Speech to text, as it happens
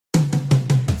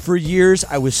For years,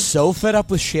 I was so fed up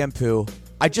with shampoo,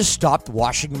 I just stopped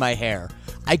washing my hair.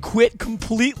 I quit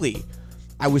completely.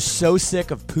 I was so sick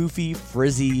of poofy,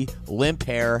 frizzy, limp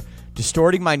hair,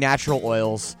 distorting my natural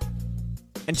oils.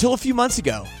 Until a few months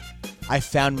ago, I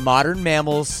found Modern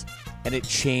Mammals, and it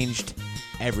changed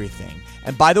everything.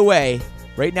 And by the way,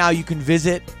 right now you can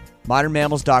visit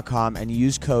modernmammals.com and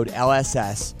use code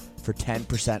LSS for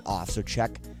 10% off. So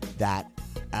check that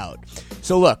out.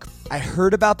 So look, I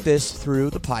heard about this through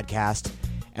the podcast,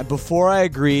 and before I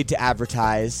agreed to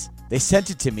advertise, they sent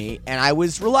it to me, and I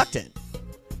was reluctant.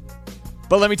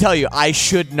 But let me tell you, I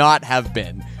should not have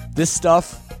been. This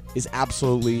stuff is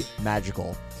absolutely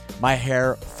magical. My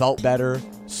hair felt better,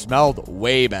 smelled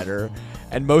way better,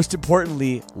 and most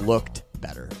importantly, looked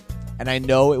better. And I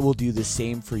know it will do the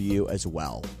same for you as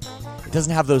well. It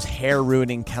doesn't have those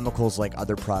hair-ruining chemicals like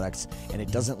other products, and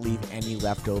it doesn't leave any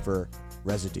leftover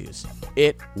residues.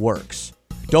 It works.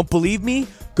 Don't believe me?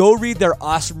 Go read their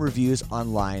awesome reviews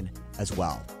online as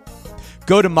well.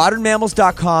 Go to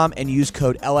modernmammals.com and use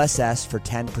code LSS for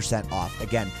 10% off.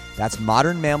 Again, that's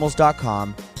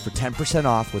modernmammals.com for 10%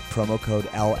 off with promo code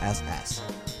LSS.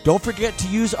 Don't forget to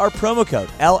use our promo code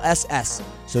LSS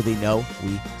so they know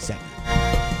we sent you.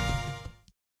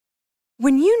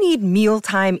 When you need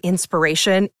mealtime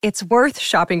inspiration, it's worth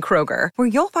shopping Kroger, where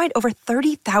you'll find over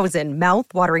 30,000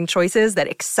 mouth-watering choices that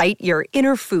excite your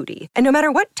inner foodie. And no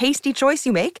matter what tasty choice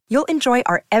you make, you'll enjoy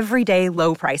our everyday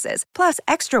low prices, plus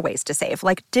extra ways to save,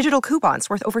 like digital coupons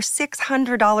worth over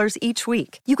 $600 each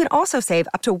week. You can also save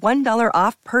up to $1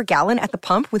 off per gallon at the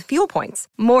pump with fuel points.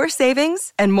 More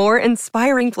savings and more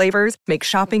inspiring flavors make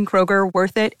shopping Kroger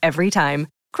worth it every time.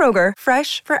 Kroger,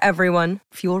 fresh for everyone.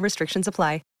 Fuel restrictions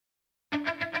apply.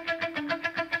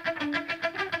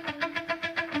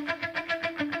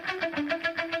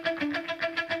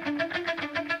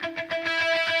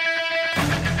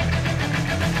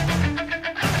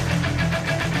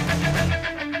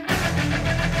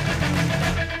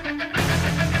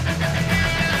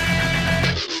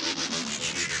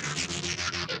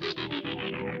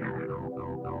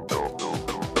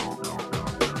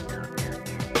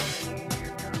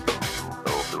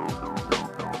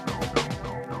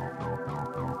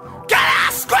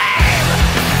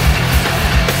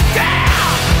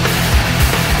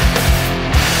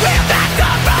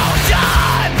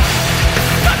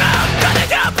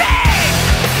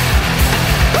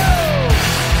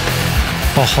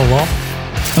 Oh, hello.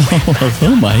 Oh,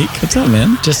 hello, Mike. What's up,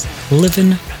 man? Just living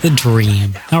the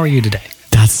dream. How are you today?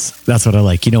 That's what I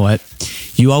like. You know what?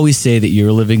 You always say that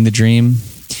you're living the dream.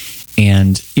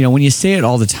 And, you know, when you say it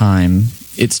all the time,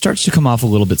 it starts to come off a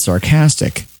little bit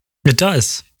sarcastic. It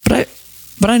does. But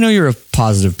I know you're a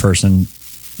positive person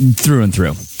through and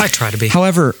through. I try to be.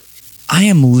 However, I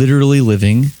am literally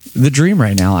living the dream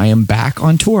right now. I am back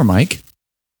on tour, Mike.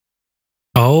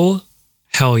 Oh,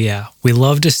 hell yeah. We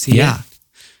love to see it.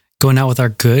 Going out with our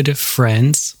good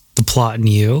friends, The Plot and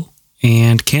You,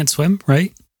 and Can't Swim,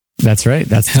 right? That's right.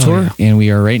 That's the Hell tour. yeah. And we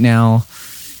are right now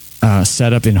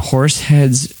set up in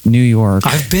Horseheads, New York.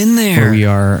 I've been there. Where we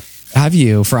are. Have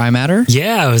you? For iMatter?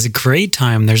 Yeah, it was a great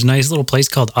time. There's a nice little place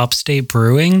called Upstate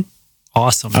Brewing.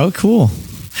 Awesome. Oh, cool.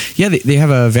 Yeah, they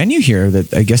have a venue here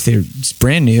that I guess it's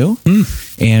brand new.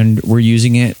 And we're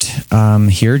using it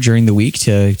here during the week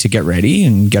to get ready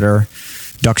and get our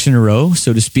ducks in a row,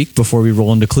 so to speak, before we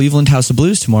roll into Cleveland House of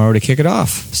Blues tomorrow to kick it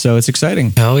off. So it's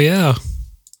exciting. Oh, yeah.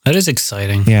 That is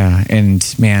exciting. Yeah. And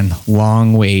man,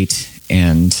 long wait.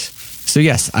 And so,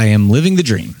 yes, I am living the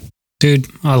dream. Dude,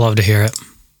 I love to hear it.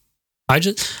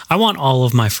 I want all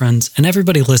of my friends and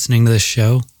everybody listening to this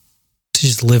show to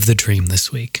just live the dream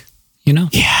this week, you know?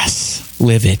 Yes.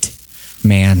 Live it,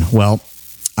 man. Well,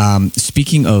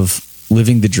 speaking of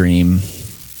living the dream,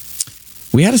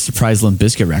 we had a surprise Limp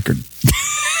Bizkit record.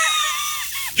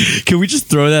 Can we just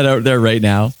throw that out there right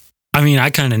now? I mean, I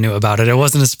kind of knew about it. It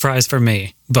wasn't a surprise for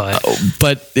me, but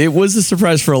it was a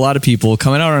surprise for a lot of people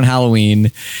coming out on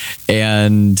Halloween.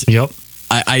 And yep.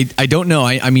 I don't know.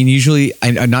 I mean, usually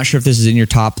I'm not sure if this is in your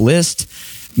top list.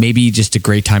 Maybe just a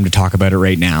great time to talk about it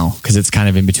right now because it's kind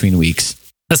of in between weeks.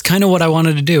 That's kind of what I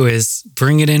wanted to do, is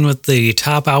bring it in with the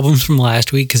top albums from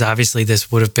last week, because obviously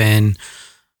this would have been...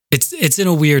 It's in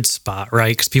a weird spot,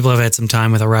 right? Because people have had some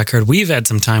time with a record. We've had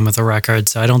some time with a record,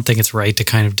 so I don't think it's right to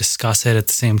kind of discuss it at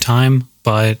the same time.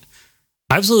 But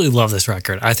I absolutely love this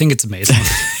record. I think it's amazing.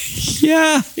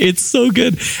 Yeah, it's so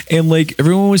good. And like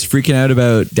everyone was freaking out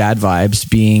about Dad Vibes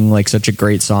being like such a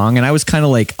great song. And I was kind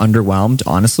of like underwhelmed,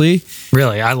 honestly.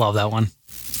 Really? I love that one.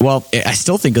 Well, I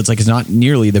still think it's not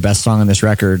nearly the best song on this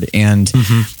record. And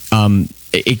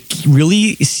it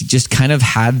really just kind of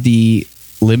had the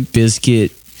Limp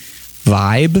Bizkit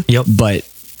vibe, yep. but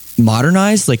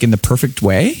modernized like in the perfect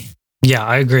way. Yeah,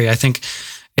 I agree. I think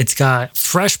it's got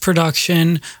fresh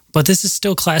production, but this is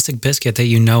still classic Bizkit that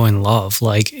you know and love.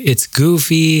 Like, it's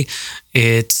goofy,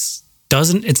 it's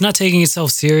not taking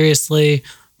itself seriously,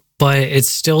 but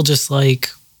it's still just like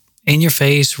in your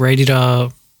face, ready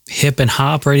to hip and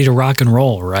hop, ready to rock and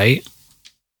roll, right?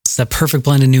 It's that perfect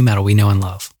blend of new metal we know and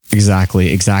love.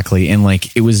 Exactly. And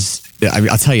like, it was,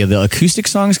 I'll tell you, the acoustic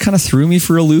songs kind of threw me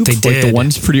for a loop. They did. Like the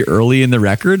ones pretty early in the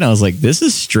record. And I was like, this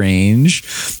is strange.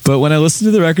 But when I listened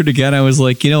to the record again, I was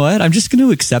like, you know what? I'm just going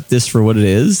to accept this for what it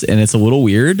is. And it's a little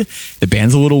weird. The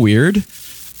band's a little weird.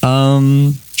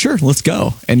 Sure, let's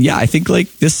go. And yeah, I think like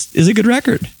this is a good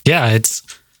record. Yeah, it's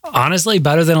honestly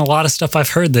better than a lot of stuff I've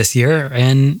heard this year.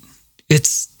 And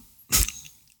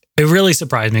it really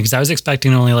surprised me because I was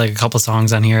expecting only like a couple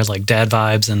songs on here, like Dad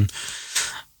Vibes, and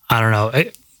I don't know.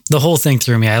 The whole thing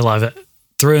threw me. I love it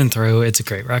through and through. It's a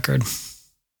great record.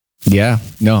 Yeah,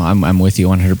 no, I'm with you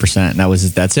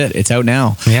 100%. That's it. It's out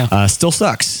now. Yeah. Still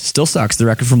sucks. The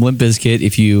record from Limp Bizkit.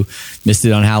 If you missed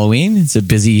it on Halloween, it's a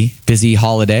busy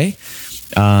holiday.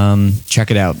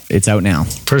 Check it out. It's out now.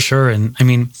 For sure. And I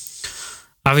mean,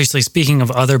 obviously, speaking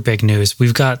of other big news,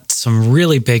 we've got some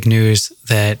really big news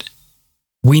that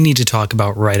we need to talk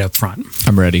about right up front.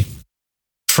 I'm ready.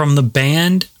 From the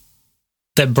band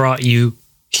that brought you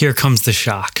Here Comes the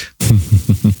Shock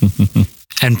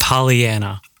and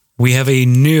Pollyanna, we have a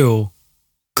new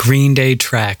Green Day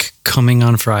track coming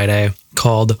on Friday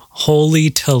called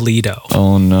Holy Toledo.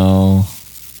 Oh no.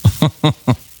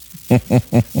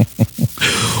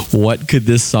 What could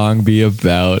this song be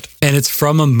about? And it's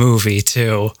from a movie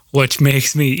too, which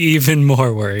makes me even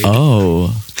more worried.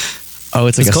 Oh,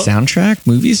 it's like a soundtrack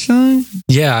movie song?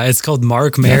 Yeah, it's called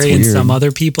Mark, Mary, and Some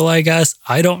Other People, I guess.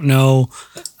 I don't know.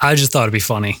 I just thought it'd be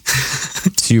funny.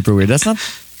 Super weird. That's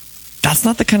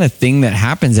not the kind of thing that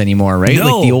happens anymore, right?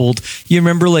 No. Like the old, you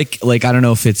remember like I don't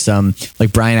know if it's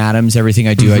like Bryan Adams, Everything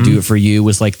I Do, I Do It For You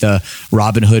was like the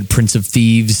Robin Hood, Prince of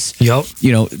Thieves,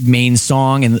 main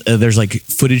song. And there's like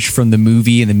footage from the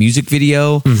movie and the music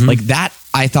video. Like that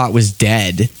I thought was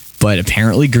dead, but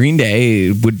apparently Green Day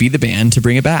would be the band to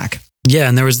bring it back. Yeah,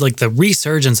 and there was like the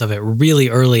resurgence of it really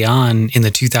early on in the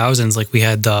 2000s. Like we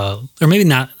had or maybe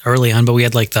not early on, but we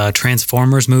had like the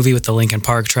Transformers movie with the Linkin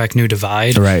Park track New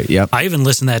Divide. Right, yep. I even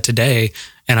listened to that today,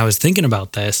 and I was thinking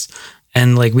about this.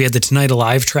 And like we had the Tonight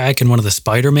Alive track in one of the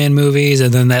Spider-Man movies,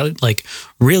 and then that like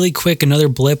really quick another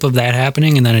blip of that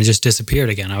happening, and then it just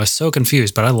disappeared again. I was so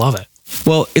confused, but I love it.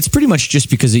 Well, it's pretty much just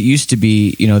because it used to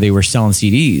be, they were selling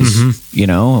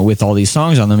CDs, with all these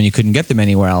songs on them, and you couldn't get them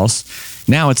anywhere else.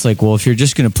 Now it's like, well, if you're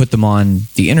just going to put them on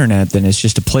the internet, then it's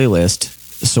just a playlist.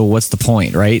 So what's the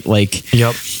point, right? Like,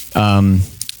 yep.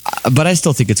 But I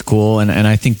still think it's cool. And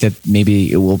I think that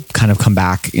maybe it will kind of come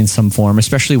back in some form,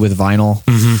 especially with vinyl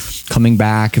coming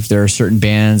back. If there are certain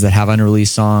bands that have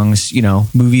unreleased songs,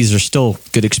 movies are still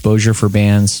good exposure for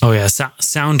bands. Oh yeah.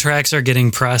 Soundtracks are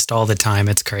getting pressed all the time.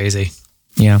 It's crazy.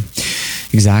 Yeah,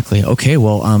 exactly. Okay.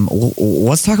 Well,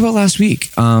 let's talk about last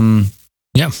week.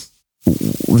 Yeah.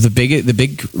 The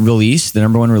big release, the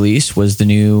number one release was the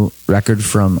new record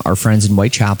from our friends in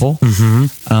Whitechapel.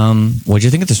 What'd you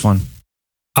think of this one?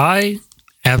 I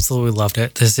absolutely loved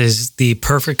it. This is the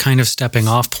perfect kind of stepping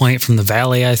off point from the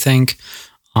Valley, I think.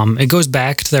 It goes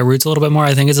back to their roots a little bit more.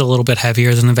 I think it's a little bit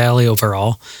heavier than the Valley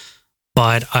overall,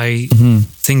 but I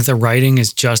think the writing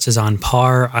is just as on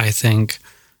par. I think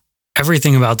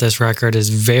everything about this record is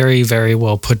very, very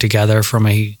well put together from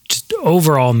a just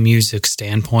overall music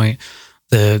standpoint.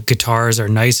 The guitars are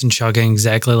nice and chugging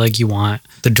exactly like you want.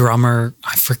 The drummer,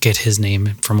 I forget his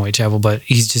name from Whitechapel, but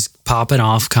he's just popping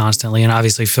off constantly. And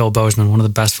obviously Phil Bozeman, one of the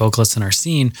best vocalists in our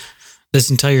scene. This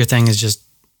entire thing is just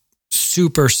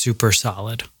super, super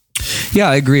solid. Yeah,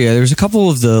 I agree. There's a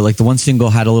couple of the one single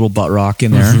had a little butt rock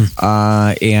in there,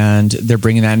 and they're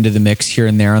bringing that into the mix here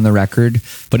and there on the record.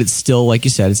 But it's still, like you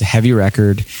said, it's a heavy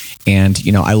record, and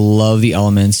I love the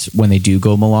elements when they do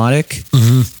go melodic.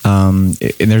 And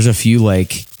there's a few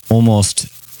almost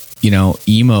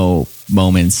emo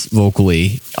moments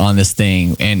vocally on this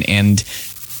thing, and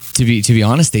to be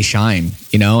honest, they shine.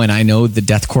 And I know some of the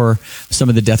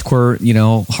deathcore,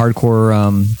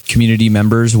 hardcore community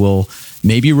members will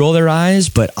maybe roll their eyes,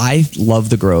 but I love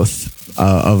the growth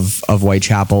of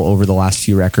Whitechapel over the last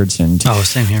few records. And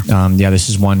same here. This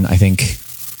is one, I think,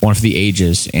 one for the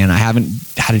ages. And I haven't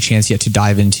had a chance yet to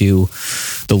dive into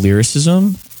the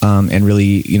lyricism and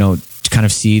really, kind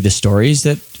of see the stories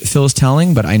that Phil is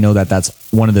telling. But I know that that's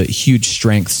one of the huge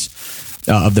strengths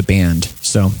of the band.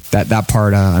 So that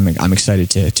part, I'm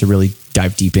excited to really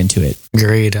dive deep into it.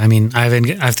 Agreed. I mean, I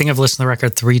think I've listened to the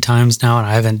record 3 times now, and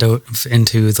I haven't dove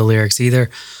into the lyrics either.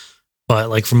 But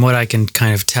like from what I can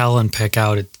kind of tell and pick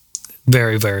out, it's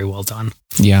very, very well done.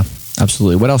 Yeah,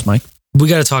 absolutely. What else, Mike? We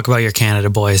got to talk about your Canada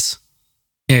boys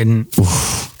and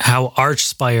how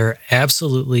Archspire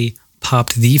absolutely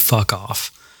popped the fuck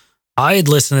off. I had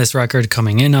listened to this record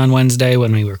coming in on Wednesday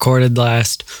when we recorded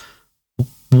last.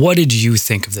 What did you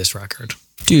think of this record?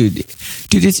 Dude,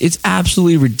 it's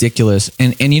absolutely ridiculous.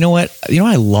 And you know what? You know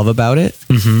what I love about it?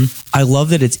 Mm-hmm. I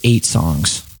love that it's 8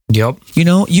 songs. Yep. You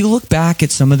know, you look back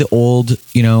at some of the old,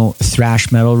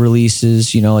 thrash metal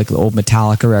releases, like the old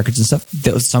Metallica records and stuff.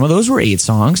 Some of those were 8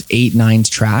 songs, 8, 9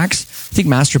 tracks. I think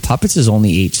Master Puppets is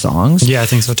only 8 songs. Yeah, I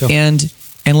think so too. And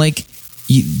like,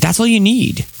 that's all you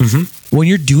need. Mm-hmm.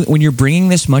 When you're bringing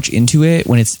this much into it,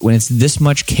 when it's this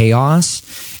much chaos,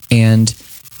 and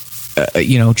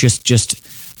just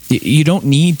you don't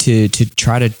need to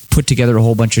try to put together a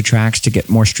whole bunch of tracks to get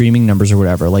more streaming numbers or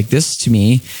whatever. Like this, to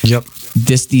me, yep.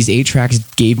 These 8 tracks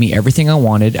gave me everything I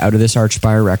wanted out of this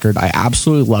Archspire record. I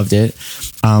absolutely loved it.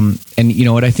 And you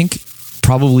know what I think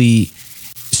probably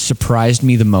surprised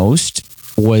me the most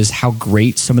was how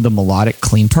great some of the melodic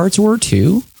clean parts were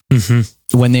too.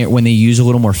 Mm-hmm. When they use a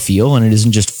little more feel and it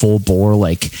isn't just full bore,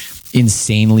 like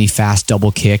insanely fast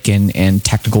double kick and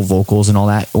technical vocals and all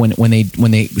that. When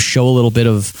they show a little bit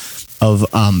of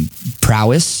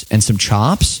prowess and some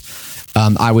chops,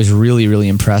 I was really, really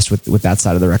impressed with that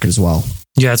side of the record as well.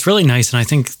 Yeah, it's really nice. And I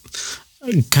think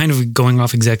kind of going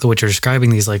off exactly what you're describing,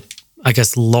 these like, I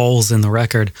guess, lulls in the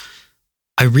record,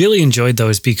 I really enjoyed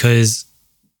those because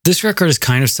this record is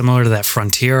kind of similar to that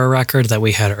Frontier record that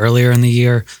we had earlier in the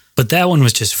year, but that one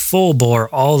was just full bore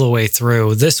all the way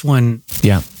through. This one,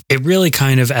 yeah, it really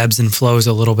kind of ebbs and flows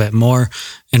a little bit more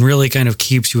and really kind of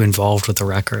keeps you involved with the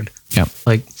record. Yeah.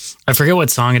 Like, I forget what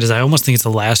song it is. I almost think it's the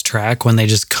last track when they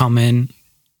just come in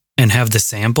and have the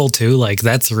sample too. Like,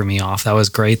 that threw me off. That was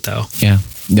great though. Yeah.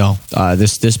 No,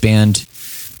 this band,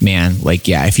 man, like,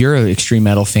 yeah, if you're an extreme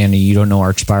metal fan and you don't know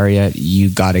Archspire yet, you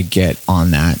got to get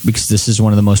on that because this is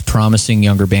one of the most promising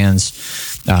younger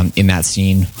bands in that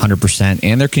scene, 100%.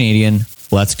 And they're Canadian.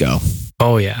 Let's go.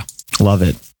 Oh yeah. Love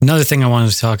it. Another thing I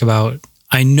wanted to talk about,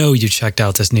 I know you checked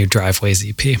out this new Driveways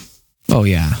EP. Oh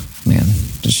yeah, man.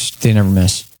 They never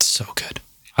miss. It's so good.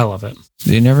 I love it.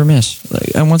 They never miss.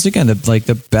 And once again,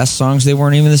 the best songs, they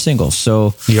weren't even the singles.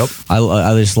 So yep.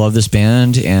 I just love this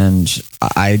band, and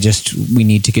we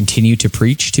need to continue to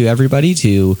preach to everybody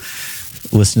to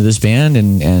listen to this band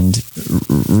and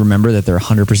remember that they're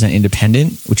 100%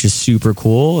 independent, which is super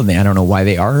cool. And I don't know why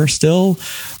they are still.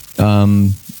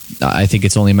 I think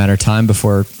it's only a matter of time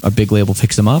before a big label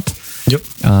picks them up. Yep.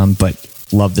 But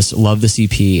love this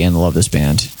EP and love this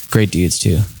band. Great dudes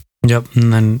too. Yep.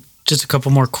 And then just a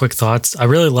couple more quick thoughts. I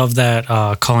really love that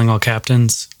Calling All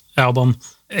Captains album.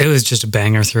 It was just a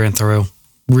banger through and through.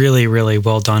 Really, really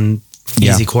well done.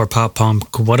 Yeah. Easy core pop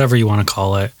punk, whatever you want to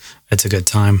call it. It's a good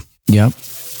time. Yep.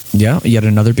 Yeah. Yet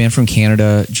another band from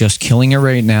Canada just killing it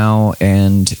right now.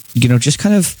 And, just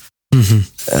kind of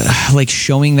like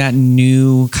showing that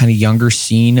new kind of younger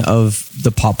scene of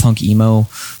the pop punk emo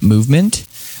movement.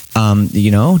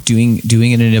 Doing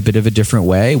it in a bit of a different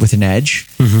way with an edge.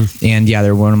 Mm-hmm. And yeah,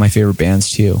 they're one of my favorite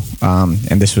bands too.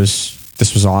 And this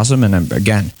was awesome. And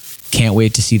again, can't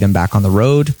wait to see them back on the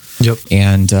road. Yep.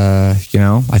 And, I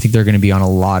think they're going to be on a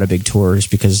lot of big tours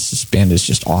because this band is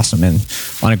just awesome and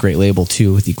on a great label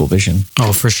too with Equal Vision.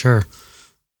 Oh, for sure.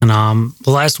 And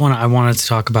the last one I wanted to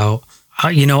talk about,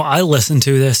 I listened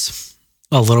to this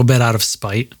a little bit out of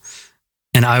spite,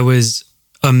 and I was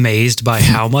amazed by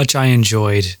how much I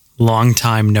enjoyed Long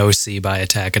Time No See by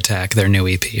Attack Attack, their new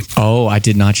EP. Oh, I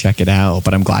did not check it out,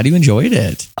 but I'm glad you enjoyed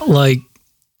it. Like,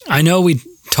 I know we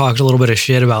talked a little bit of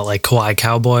shit about like Kawaii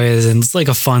Cowboys, and it's like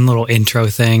a fun little intro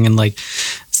thing, and like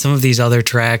some of these other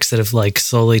tracks that have like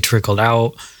slowly trickled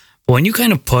out. But when you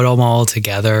kind of put them all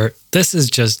together, this is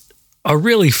just a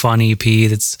really fun EP.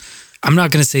 I'm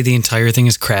not going to say the entire thing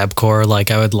is crabcore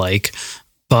like I would like,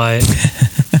 but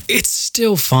it's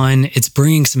still fun. It's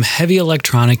bringing some heavy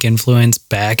electronic influence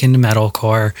back into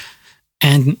metalcore,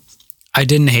 and I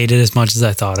didn't hate it as much as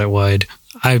I thought it would.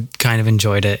 I kind of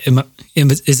enjoyed it.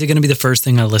 Is it going to be the first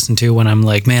thing I listen to when I'm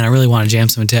like, man, I really want to jam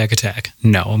some Attack Attack?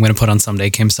 No, I'm going to put on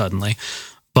Someday Came Suddenly.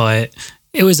 But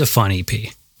it was a fun EP.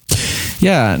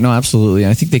 Yeah, no, absolutely.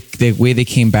 I think the way they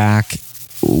came back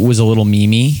was a little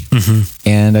memey,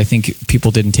 and I think people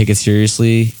didn't take it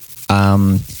seriously.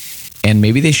 And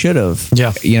maybe they should have.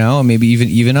 Yeah. Maybe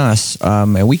even us.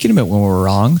 And we can admit when we're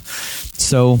wrong.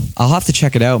 So I'll have to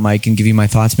check it out, Mike, and give you my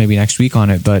thoughts maybe next week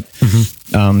on it. But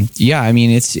yeah, I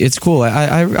mean, it's cool.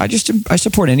 I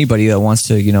support anybody that wants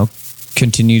to,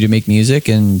 continue to make music,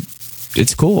 and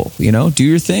it's cool. Do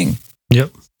your thing.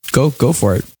 Yep. go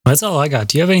for it. That's all I got.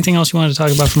 Do you have anything else you wanted to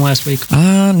talk about from last week?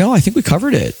 No, I think we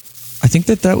covered it. I think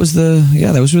those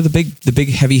were the big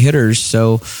heavy hitters.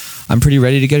 So I'm pretty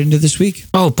ready to get into this week.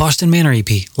 Oh, Boston Manor EP.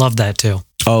 Love that too.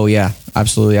 Oh yeah,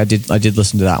 absolutely. I did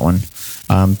listen to that one.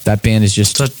 That band is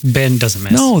just... That band doesn't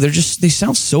miss. No, they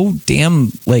sound so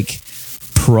damn like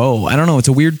pro. I don't know. It's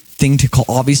a weird thing to call.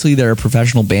 Obviously they're a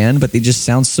professional band, but they just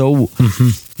sound so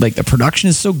like the production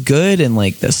is so good and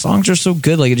like the songs are so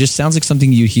good. Like it just sounds like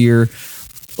something you hear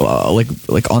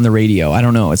like on the radio. I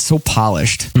don't know. It's so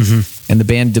polished, and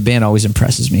the band always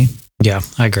impresses me. Yeah,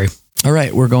 I agree. All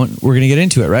right, we're gonna get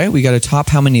into it, right? We got a top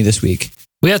how many this week?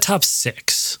 We got top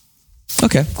 6.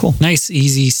 Okay, cool. Nice,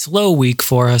 easy, slow week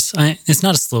for us. It's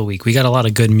not a slow week. We got a lot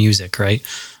of good music, right?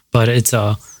 But it's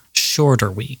a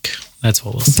shorter week. That's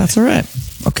what we'll say. That's all right.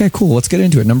 Okay, cool. Let's get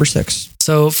into it. Number 6.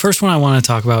 So first one I want to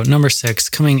talk about, number 6,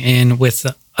 coming in with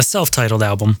a self-titled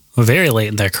album, very late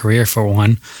in their career for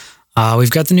one.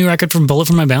 We've got the new record from Bullet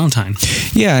for My Valentine.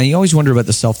 Yeah, you always wonder about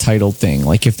the self-titled thing,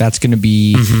 like if that's going to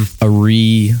be a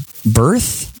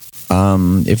rebirth,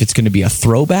 if it's going to be a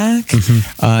throwback,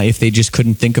 if they just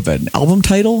couldn't think of an album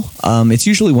title. It's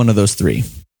usually one of those 3.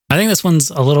 I think this one's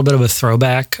a little bit of a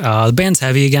throwback. The band's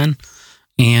heavy again,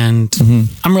 and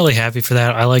I'm really happy for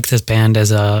that. I like this band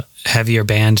as a heavier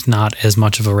band, not as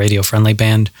much of a radio-friendly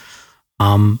band.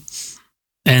 And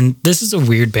this is a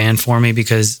weird band for me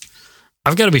because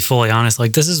I've got to be fully honest.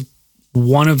 Like, this is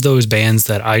one of those bands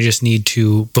that I just need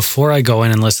to, before I go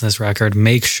in and listen to this record,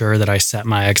 make sure that I set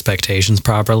my expectations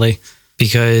properly,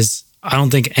 because I don't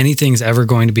think anything's ever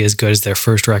going to be as good as their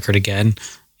first record again.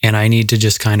 And I need to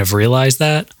just kind of realize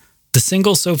that. The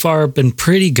singles so far have been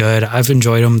pretty good. I've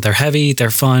enjoyed them. They're heavy,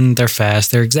 they're fun, they're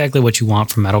fast. They're exactly what you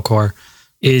want from metalcore.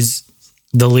 Is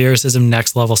the lyricism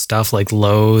next level stuff like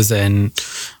Loathe and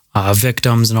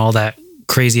Victims and all that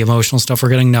crazy emotional stuff we're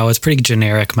getting? No, it's pretty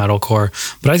generic metalcore.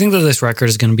 But I think that this record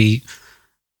is going to be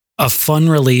a fun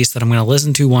release that I'm going to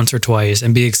listen to once or twice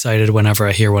and be excited whenever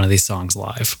I hear one of these songs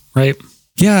live, right?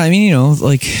 Yeah, I mean,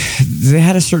 like they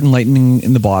had a certain lightning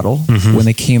in the bottle when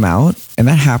they came out, and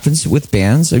that happens with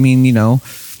bands. I mean,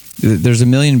 there's a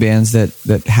million bands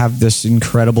that have this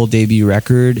incredible debut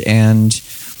record, and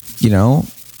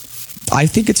I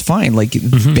think it's fine. Like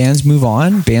bands move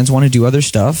on, bands want to do other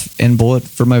stuff, and Bullet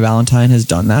for My Valentine has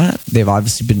done that. They've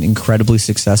obviously been incredibly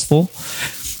successful,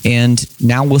 and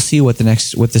now we'll see what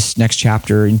this next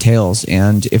chapter entails.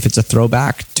 And if it's a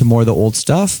throwback to more of the old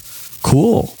stuff,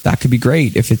 cool, that could be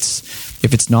great. If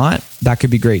it's not, that could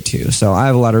be great too. So I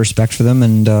have a lot of respect for them,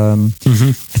 and I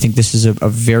think this is a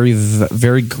very,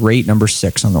 very great number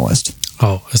 6 on the list.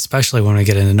 Oh, especially when we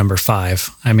get into number 5.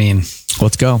 I mean,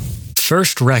 let's go.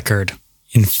 First record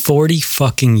in 40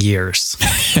 fucking years.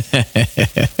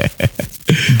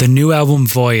 The new album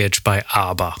Voyage by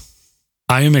ABBA.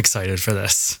 I am excited for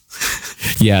this.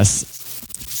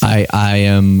 Yes, I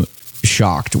am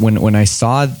shocked when I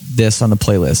saw this on the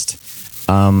playlist.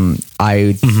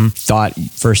 I thought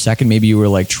for a second maybe you were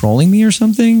like trolling me or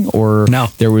something, or no,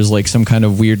 there was like some kind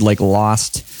of weird like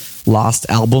lost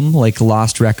album, like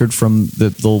lost record from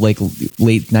the like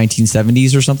late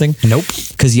 1970s or something. Nope.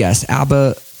 Because yes,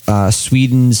 ABBA,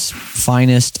 Sweden's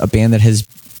finest, a band that has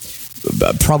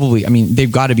probably, I mean, they've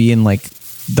got to be in like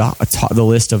the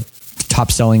list of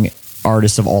top selling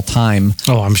artists of all time.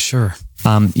 Oh, I'm sure.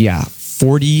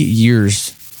 40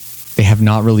 years they have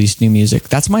not released new music.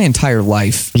 That's my entire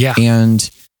life. Yeah. And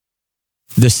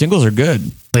the singles are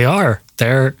good. They are.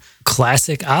 They're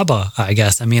classic ABBA, I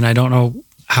guess. I mean, I don't know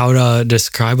how to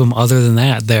describe them other than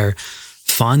that. They're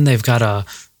fun. They've got a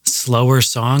slower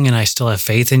song, and I Still Have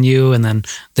Faith in You. And then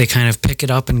they kind of pick it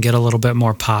up and get a little bit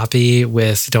more poppy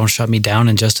with Don't Shut Me Down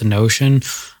and Just a Notion.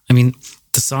 I mean,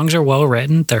 the songs are well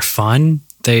written. They're fun.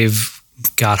 They've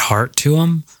got heart to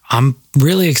them. I'm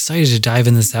really excited to dive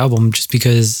in this album just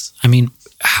because, I mean,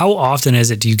 how often is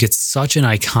it do you get such an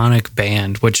iconic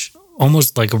band, which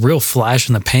almost like a real flash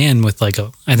in the pan with like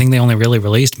I think they only really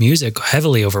released music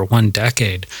heavily over 1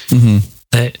 decade,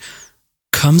 that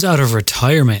comes out of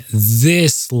retirement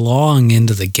this long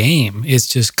into the game. It's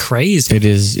just crazy. It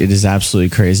is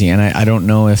absolutely crazy. And I don't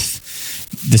know if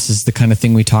this is the kind of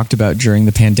thing we talked about during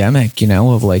the pandemic,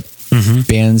 of like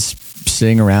bands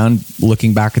sitting around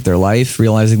looking back at their life,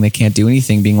 realizing they can't do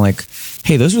anything, being like,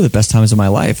 hey, those were the best times of my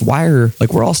life. Why are,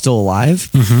 like, we're all still alive.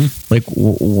 Like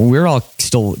we're all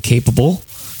still capable,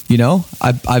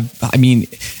 I mean,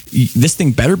 this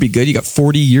thing better be good. You got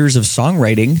 40 years of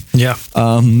songwriting. Yeah.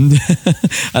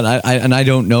 And I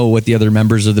don't know what the other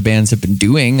members of the bands have been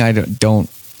doing. I don't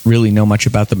really know much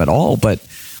about them at all, but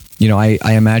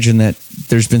I imagine that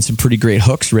there's been some pretty great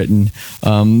hooks written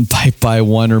by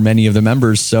one or many of the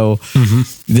members. So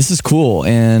this is cool,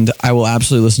 and I will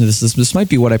absolutely listen to this. This might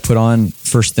be what I put on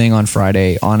first thing on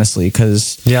Friday, honestly,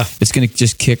 because it's going to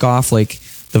just kick off like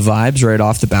the vibes right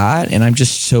off the bat, and I'm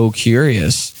just so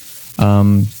curious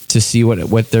to see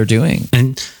what they're doing.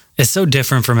 And it's so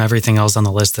different from everything else on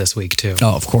the list this week too.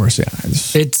 Oh, of course, yeah.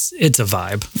 It's a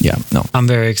vibe. Yeah, no, I'm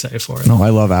very excited for it. No, I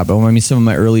love ABBA. I mean, some of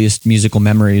my earliest musical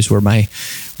memories were my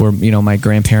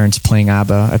grandparents playing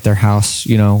ABBA at their house.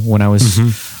 When I was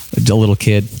a little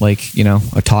kid, like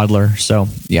a toddler. So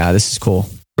yeah, this is cool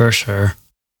for sure.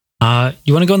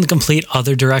 You want to go in the complete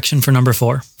other direction for number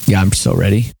 4? Yeah, I'm so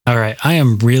ready. All right, I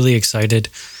am really excited.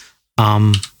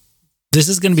 This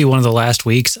is going to be one of the last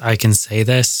weeks I can say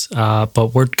this,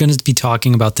 but we're going to be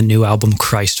talking about the new album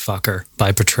Christfucker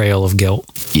by Portrayal of Guilt.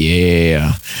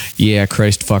 Yeah,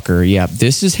 Christfucker. Yeah,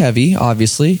 this is heavy,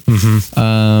 obviously.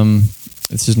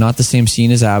 This is not the same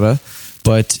scene as ABBA,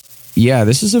 but yeah,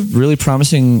 this is a really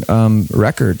promising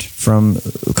record from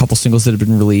a couple singles that have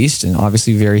been released, and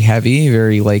obviously very heavy,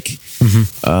 very like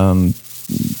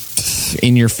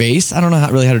in your face. I don't know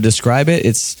how to describe it.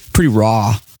 It's pretty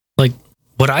raw. Like,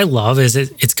 what I love is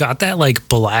it's got that like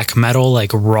black metal, like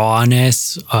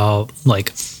rawness,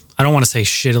 like, I don't want to say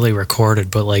shittily recorded,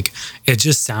 but like it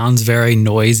just sounds very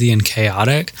noisy and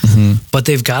chaotic. But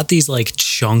they've got these like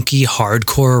chunky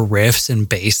hardcore riffs and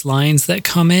bass lines that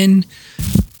come in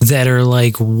that are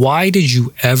like, why did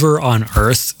you ever on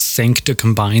earth think to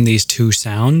combine these two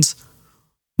sounds?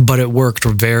 But it worked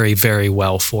very, very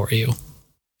well for you.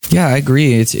 Yeah, I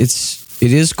agree. It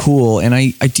is cool. And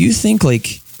I do think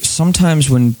like sometimes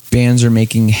when bands are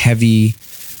making heavy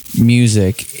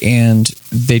music and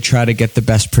they try to get the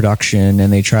best production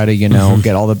and they try to,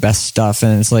 get all the best stuff,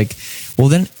 and it's like, well,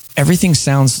 then everything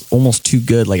sounds almost too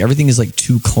good. Like everything is like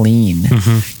too clean.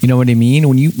 You know what I mean?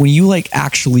 When you like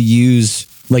actually use,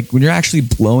 like when you're actually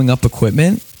blowing up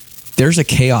equipment, there's a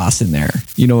chaos in there.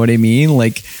 You know what I mean?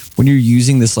 Like when you're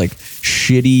using this like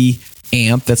shitty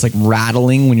amp that's like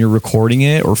rattling when you're recording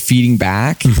it or feeding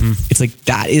back, it's like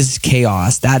that is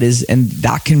chaos. And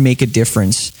that can make a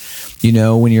difference,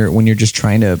 when you're just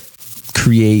trying to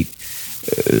create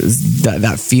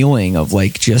that feeling of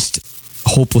like just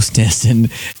hopelessness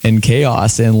and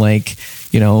chaos and like,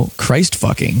 Christ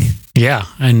fucking. Yeah.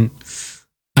 And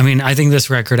I mean, I think this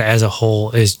record as a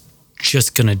whole is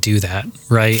just going to do that,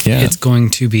 right? Yeah. It's going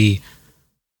to be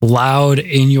loud,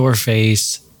 in your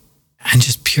face, and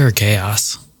just pure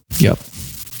chaos. Yep.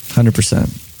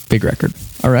 100%. Big record.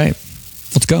 All right.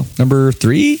 Let's go. Number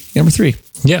three.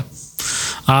 Yeah.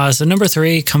 So number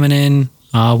 3 coming in,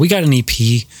 we got an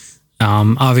EP.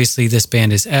 Obviously this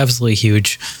band is absolutely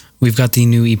huge. We've got the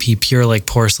new EP Pure Like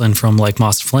Porcelain from Like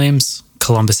Moss to Flames,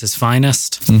 Columbus's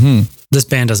finest. This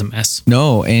band doesn't miss.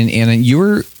 No. And you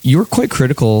were quite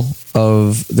critical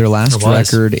of their last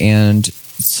record and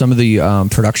some of the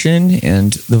production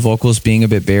and the vocals being a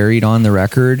bit buried on the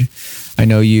record. I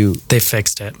know they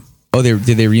fixed it. Oh, did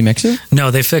they remix it?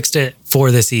 No, they fixed it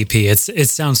for this EP. It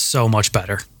sounds so much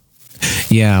better.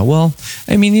 Yeah, well,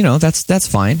 I mean, that's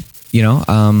fine.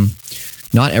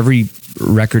 Not every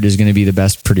record is going to be the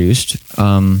best produced.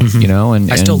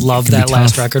 And I still love that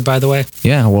last record, by the way.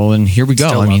 Yeah, well, and here we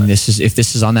go. I mean, if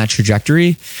this is on that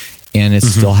trajectory, and it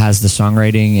still has the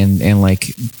songwriting and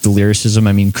like the lyricism.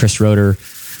 I mean, Chris Roeder,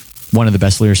 one of the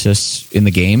best lyricists in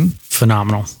the game.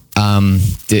 Phenomenal.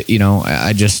 He's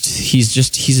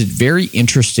a very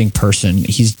interesting person.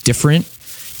 He's different.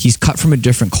 He's cut from a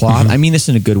different cloth. I mean this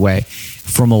in a good way,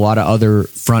 from a lot of other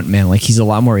frontmen. Like he's a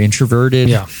lot more introverted.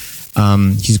 Yeah.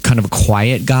 He's kind of a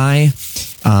quiet guy.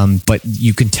 But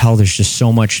you can tell there's just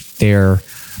so much there.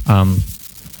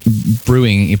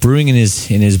 Brewing in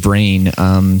his brain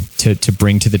to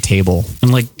bring to the table.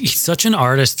 And like he's such an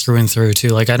artist through and through too.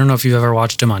 Like I don't know if you've ever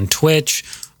watched him on Twitch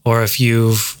or if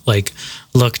you've like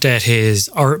looked at his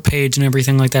art page and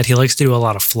everything like that. He likes to do a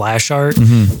lot of flash art,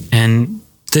 and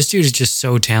this dude is just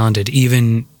so talented,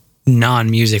 even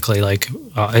non-musically. Like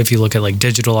if you look at like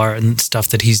digital art and stuff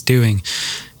that he's doing,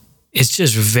 it's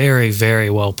just very, very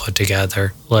well put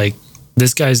together. Like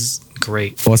this guy's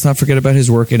great. Well, let's not forget about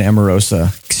his work in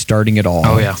Emarosa, starting it all.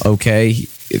 Oh yeah. Okay.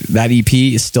 That EP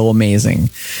is still amazing.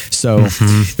 So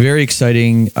very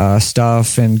exciting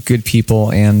stuff and good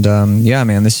people. And yeah,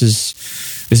 man, this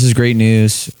is great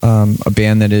news. A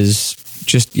band that is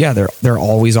just, they're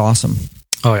always awesome.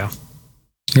 Oh yeah.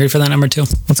 You ready for that number 2?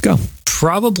 Let's go.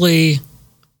 Probably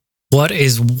what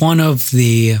is one of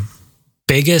the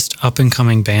biggest up and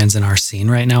coming bands in our scene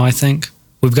right now, I think.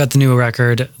 We've got the new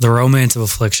record, The Romance of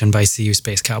Affliction by CU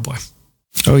Space Cowboy.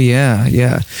 Oh yeah,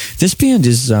 yeah. This band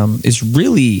is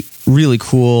really really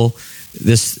cool.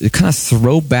 This kind of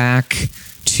throwback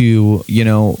to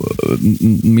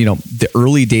the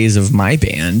early days of my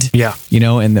band. Yeah.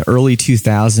 In the early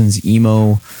 2000s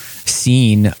emo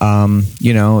scene.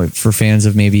 For fans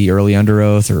of maybe early Under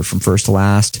Oath or From First to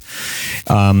Last.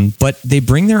 But they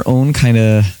bring their own kind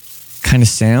of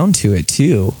sound to it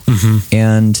too. Mm-hmm.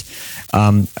 And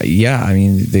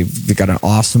they've got an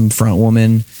awesome front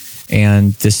woman.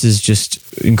 And this is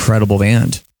just incredible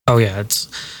band. Oh yeah,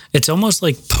 it's almost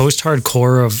like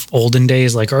post-hardcore of olden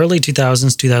days, like early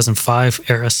 2000s, 2005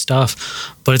 era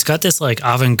stuff. But it's got this like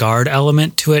avant-garde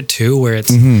element to it too, where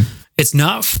it's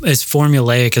not as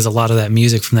formulaic as a lot of that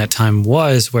music from that time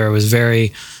was, where it was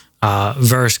very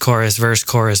verse, chorus,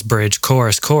 bridge,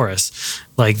 chorus.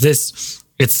 Like this,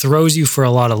 it throws you for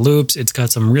a lot of loops. It's got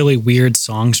some really weird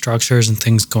song structures and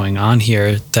things going on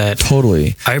here that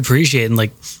totally I appreciate. And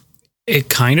like, it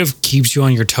kind of keeps you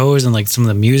on your toes, and like some of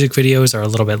the music videos are a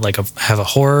little bit like have a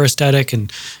horror aesthetic,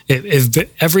 and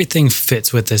everything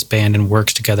fits with this band and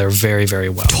works together very, very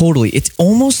well. Totally. It's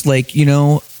almost like, you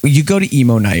go to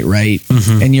emo night, right?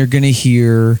 Mm-hmm. And you're going to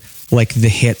hear like the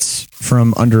hits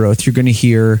from Under Oath. You're going to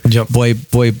hear Boy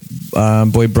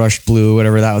Brushed Blue,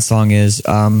 whatever that song is.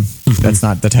 That's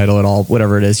not the title at all.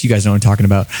 Whatever it is, you guys know what I'm talking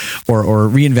about. Or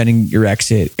Reinventing Your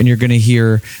Exit, and you're going to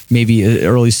hear maybe an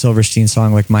early Silverstein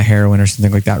song like My Heroine or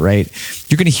something like that, right?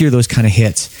 You're going to hear those kind of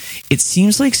hits. It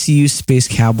seems like CU Space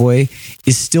Cowboy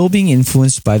is still being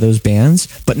influenced by those bands,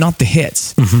 but not the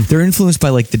hits. Mm-hmm. They're influenced by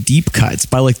like the deep cuts,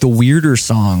 by like the weirder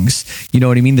songs. You know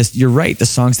what I mean? You're right. The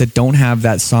songs that don't have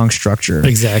that song structure.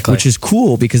 Exactly. Which is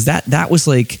cool, because that was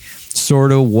like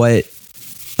sort of what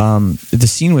the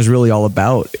scene was really all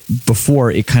about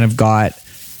before it kind of got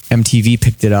MTV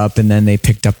picked it up, and then they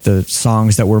picked up the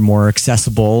songs that were more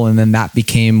accessible, and then that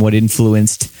became what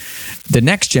influenced the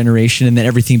next generation, and then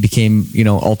everything became,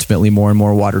 ultimately more and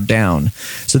more watered down.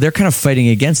 So they're kind of fighting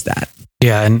against that.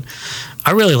 Yeah, and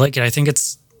I really like it. I think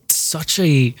it's such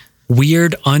a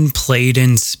weird, unplayed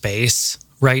in space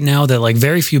right now that like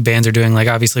very few bands are doing. Like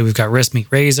obviously we've got Wrist Meet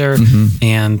Razor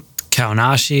and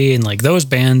Kaonashi and like those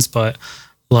bands, but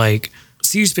like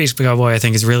CU Space Cowboy I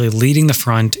think is really leading the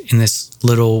front in this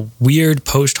little weird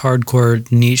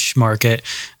post-hardcore niche market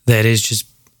that is just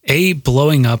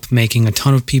blowing up, making a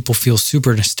ton of people feel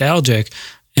super nostalgic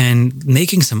and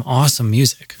making some awesome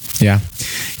music. Yeah,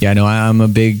 no, I'm a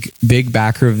big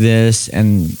backer of this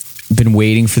and been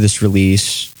waiting for this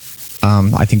release.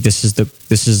 I think this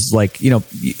is like,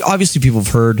 obviously people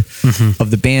have heard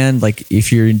of the band, like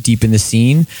if you're deep in the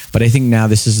scene, but I think now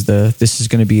this is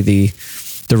going to be the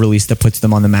release that puts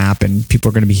them on the map, and people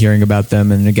are going to be hearing about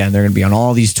them. And again, they're going to be on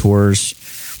all these tours,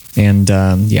 and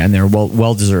and they're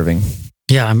well deserving.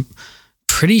 Yeah. I'm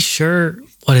pretty sure,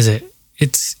 what is it?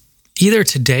 It's either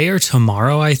today or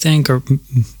tomorrow, I think,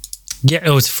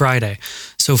 it's Friday.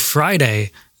 So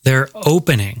Friday they're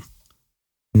opening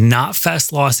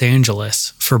Knotfest Los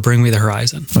Angeles for Bring Me the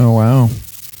Horizon. Oh, wow.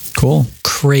 Cool.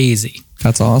 Crazy.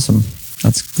 That's awesome.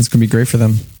 That's going to be great for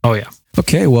them. Oh, yeah.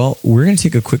 Okay, well, we're going to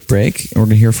take a quick break, and we're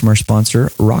going to hear from our sponsor,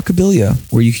 Rockabilia,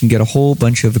 where you can get a whole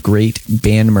bunch of great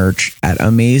band merch at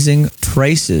amazing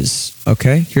prices.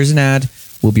 Okay, here's an ad.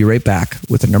 We'll be right back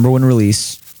with the number one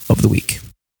release of the week.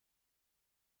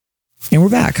 And we're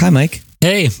back. Hi, Mike.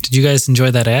 Hey, did you guys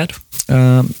enjoy that ad?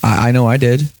 I know I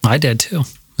did. I did, too.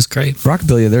 It was great.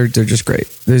 Rockabilia, they're just great.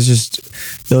 There's just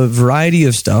the variety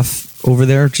of stuff over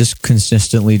there just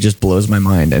consistently just blows my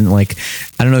mind. And like,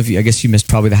 I don't know I guess you missed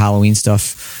probably the Halloween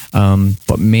stuff.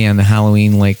 But man, the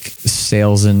Halloween like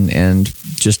sales and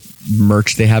just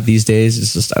merch they have these days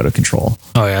is just out of control.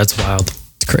 Oh yeah, it's wild.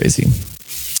 It's crazy.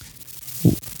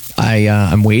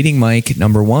 I'm waiting, Mike.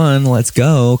 Number one, let's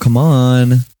go. Come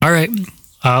on. All right.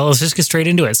 Let's just get straight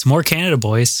into it. Some more Canada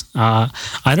boys.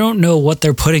 I don't know what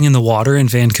they're putting in the water in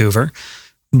Vancouver,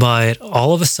 but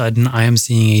all of a sudden I am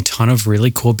seeing a ton of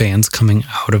really cool bands coming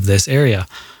out of this area.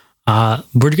 We're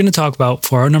going to talk about,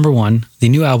 for our number one, the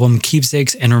new album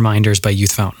Keepsakes and Reminders by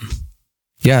Youth Fountain.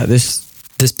 Yeah, this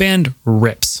band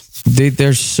rips.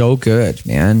 They're so good,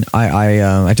 man.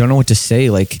 I don't know what to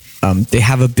say. Like, they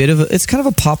have a bit of it's kind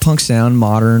of a pop punk sound,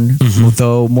 modern,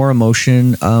 though more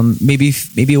emotion. Maybe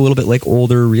a little bit like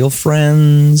older Real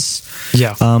Friends.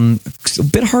 Yeah. A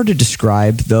bit hard to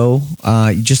describe though.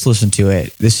 You just listen to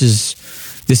it. This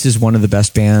is one of the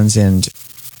best bands, and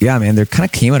yeah, man, they kind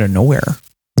of came out of nowhere.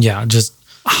 Yeah, just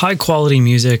high quality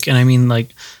music, and I mean,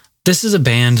 like, this is a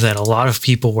band that a lot of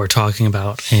people were talking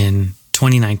about in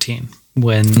 2019.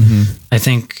 When I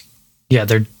think,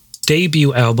 their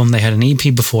debut album, they had an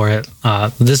EP before it.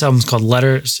 This album's called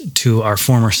Letters to Our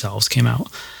Former Selves, came out.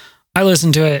 I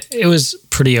listened to it. It was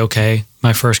pretty okay,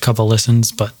 my first couple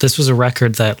listens, but this was a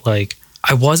record that, like,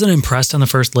 I wasn't impressed on the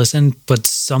first listen, but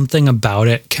something about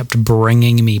it kept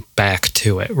bringing me back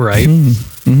to it, right?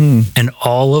 Mm-hmm. And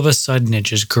all of a sudden, it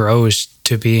just grows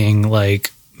to being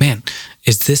like, man,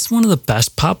 is this one of the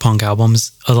best pop punk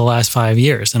albums of the last 5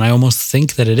 years? And I almost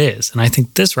think that it is. And I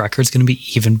think this record's going to be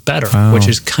even better, which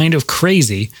is kind of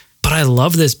crazy. But I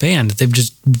love this band. They've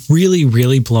just really,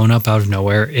 really blown up out of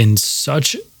nowhere in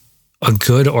such a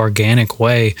good organic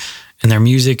way, and their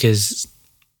music is,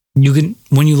 you can,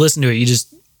 when you listen to it,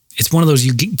 it's one of those,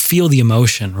 you feel the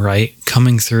emotion, right,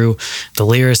 coming through the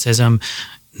lyricism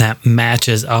that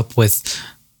matches up with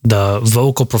the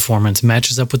vocal performance,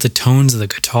 matches up with the tones of the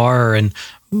guitar and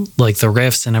like the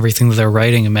riffs and everything that they're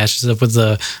writing, and matches up with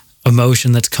the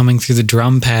emotion that's coming through the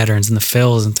drum patterns and the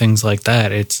fills and things like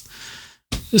that. It's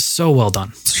so well done.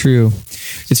 It's true.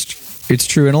 It's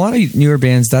true. And a lot of newer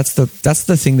bands, that's the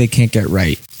thing they can't get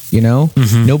right. You know,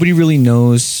 nobody really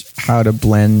knows how to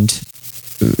blend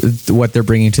what they're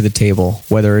bringing to the table.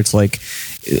 Whether it's like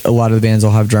a lot of the bands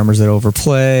will have drummers that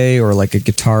overplay, or like a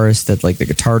guitarist that like the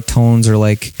guitar tones are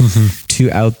like too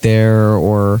out there,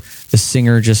 or the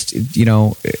singer just, you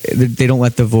know, they don't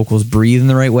let the vocals breathe in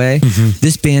the right way.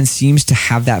 This band seems to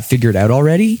have that figured out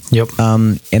already. Yep.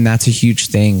 And that's a huge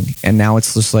thing. And now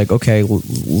it's just like, okay,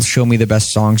 show me the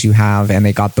best songs you have. And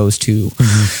they got those too.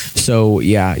 So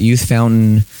yeah, Youth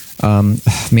Fountain,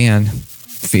 man,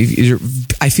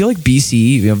 I feel like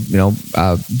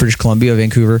BC, British Columbia,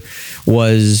 Vancouver,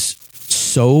 was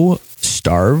so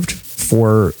starved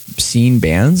for scene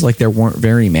bands. Like there weren't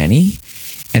very many.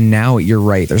 And now you're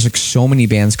right. There's like so many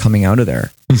bands coming out of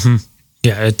there.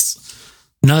 Yeah, it's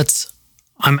nuts.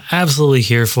 I'm absolutely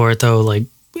here for it though. Like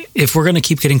if we're going to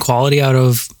keep getting quality out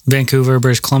of Vancouver,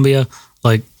 British Columbia,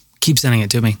 like keep sending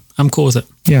it to me. I'm cool with it.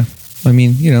 Yeah. I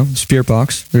mean, you know, Spirit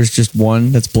Box, there's just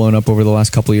one that's blown up over the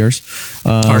last couple of years.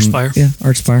 Archspire. Yeah,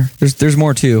 Archspire. There's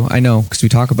more too. I know, because we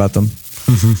talk about them.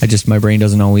 My brain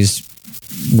doesn't always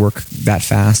work that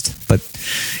fast. But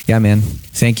yeah, man,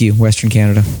 thank you, Western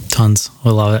Canada. Tons.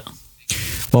 We love it.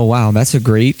 Well, wow, that's a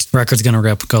great... Record's going to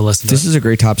rip. Go listen to it. This is a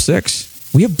great top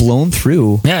 6. We have blown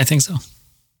through... Yeah, I think so.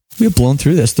 We have blown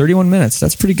through this. 31 minutes.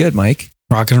 That's pretty good, Mike.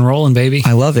 Rocking and rolling, baby.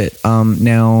 I love it.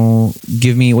 Now,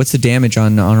 give me... What's the damage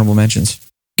on honorable mentions?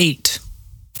 8.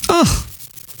 Oh,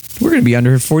 we're going to be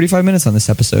under 45 minutes on this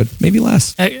episode. Maybe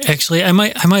less. Actually, I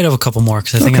might have a couple more,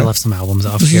 because I think I left some albums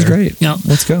off this here. This is great. Yeah,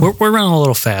 let's go. We're running a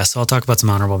little fast, so I'll talk about some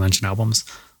honorable mention albums.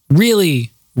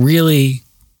 Really, really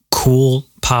cool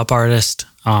pop artist.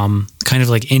 Kind of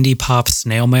like indie pop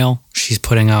Snail Mail. She's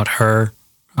putting out her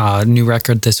new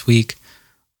record this week.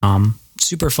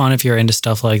 Super fun if you're into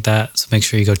stuff like that. So make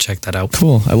sure you go check that out.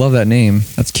 Cool. I love that name.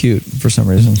 That's cute for some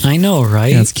reason. I know,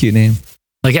 right? Yeah, it's a cute name.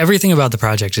 Like everything about the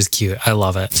project is cute. I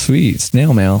love it. Sweet.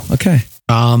 Snail Mail. Okay.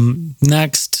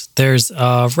 Next, there's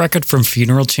a record from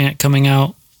Funeral Chant coming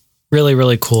out. Really,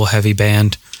 really cool, heavy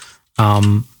band.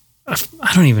 I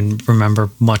don't even remember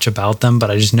much about them,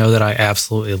 but I just know that I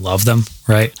absolutely love them,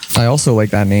 right? I also like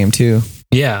that name too.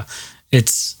 Yeah.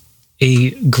 It's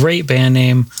a great band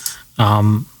name.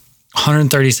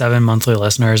 137 monthly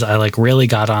listeners. I like really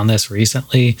got on this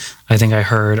recently. I think I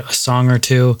heard a song or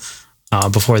two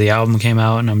before the album came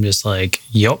out, and I'm just like,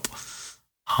 yup.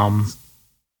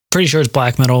 Pretty sure it's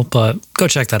black metal, but go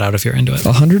check that out if you're into it.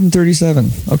 137.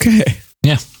 Okay.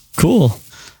 Yeah. Cool.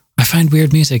 I find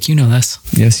weird music. You know this.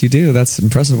 Yes, you do. That's an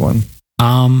impressive one.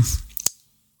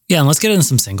 Yeah, and let's get into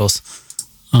some singles.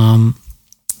 Greyhaven.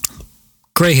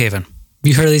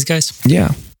 You heard of these guys?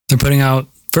 Yeah. They're putting out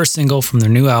first single from their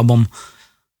new album.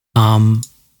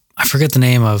 I forget the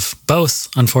name of both,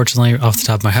 unfortunately, off the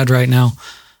top of my head right now.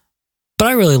 But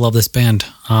I really love this band.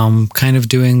 Kind of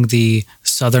doing the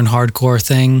southern hardcore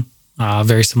thing,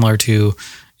 very similar to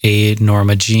a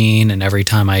Norma Jean and Every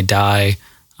Time I Die,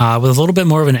 with a little bit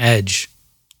more of an edge.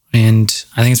 And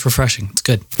I think it's refreshing. It's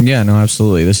good. Yeah, no,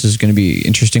 absolutely. This is going to be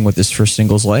interesting what this first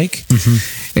single's like.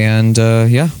 And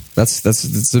yeah,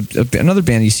 that's another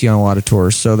band you see on a lot of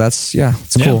tours. So that's, yeah,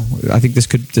 it's cool. I think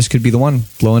this could be the one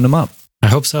blowing them up. I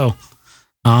hope so.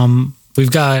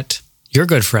 We've got your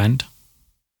good friend,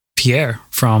 Pierre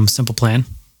from Simple Plan,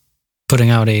 putting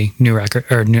out a new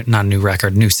record, or not a new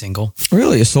record, new single.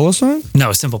 Really? A solo song?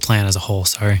 No, Simple Plan as a whole.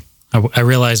 Sorry. I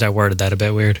realized I worded that a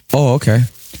bit weird. Oh, okay.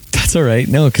 That's all right.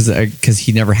 No, because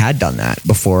he never had done that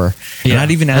before. Yeah. And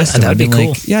I'd even asked him. That'd be cool.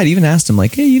 Like, yeah, I'd even asked him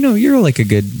like, hey, you're like a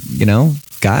good,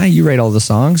 guy. You write all the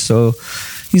songs. So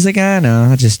he's like,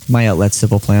 no, just my outlet's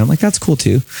Simple Plan. I'm like, that's cool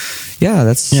too. Yeah,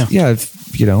 I've,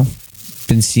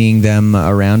 been seeing them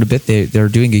around a bit. They're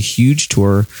doing a huge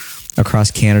tour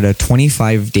across Canada,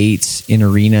 25 dates in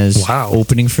arenas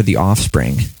opening for the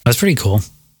Offspring. That's pretty cool.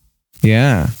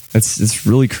 Yeah, it's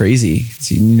really crazy.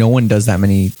 See, no one does that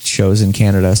many shows in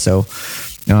Canada. So,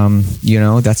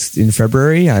 that's in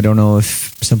February. I don't know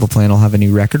if Simple Plan will have any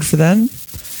record for then.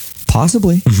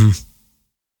 Possibly.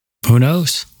 Mm-hmm. Who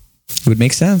knows? It would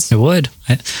make sense. It would.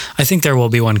 I think there will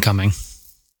be one coming.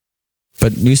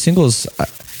 But new singles,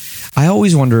 I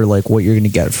always wonder like what you're going to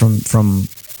get from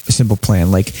Simple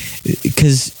Plan, like,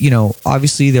 because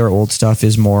obviously their old stuff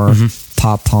is more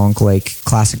pop punk, like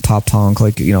classic pop punk,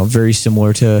 like very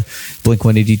similar to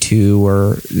Blink-182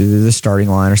 or the Starting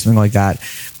Line or something like that.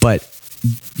 But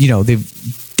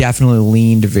they've definitely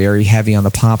leaned very heavy on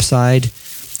the pop side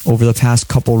over the past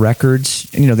couple records.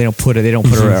 And, they don't put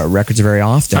records very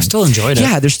often. I still enjoyed it.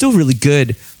 Yeah, they're still really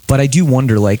good, but I do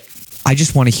wonder, like, I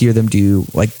just want to hear them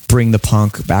bring the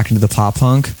punk back into the pop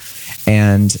punk,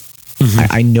 and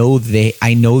I know they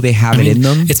have it in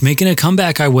them. It's making a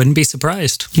comeback. I wouldn't be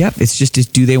surprised. Yep, it's just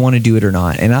do they want to do it or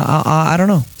not? And I don't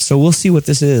know. So we'll see what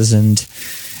this is, and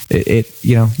it's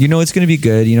going to be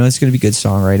good. It's going to be good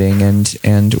songwriting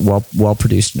and well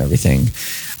produced and everything.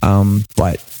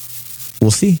 But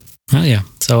we'll see. Oh yeah.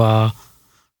 So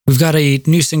we've got a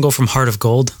new single from Heart of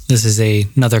Gold. This is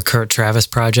another Kurt Travis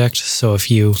project. So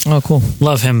if you cool,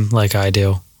 love him like I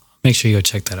do, make sure you go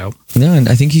check that out. No, and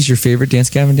I think he's your favorite Dance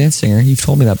Gavin Dance singer. You've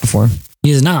told me that before. He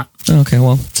is not. Okay,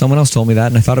 well, someone else told me that,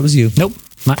 and I thought it was you. Nope.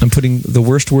 I'm putting the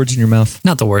worst words in your mouth.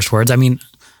 Not the worst words. I mean,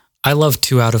 I love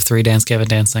 2 out of 3 Dance Gavin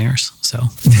Dance singers. So,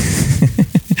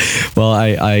 well,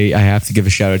 I have to give a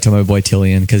shout out to my boy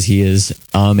Tillian because he is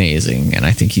amazing, and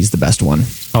I think he's the best one.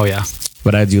 Oh yeah.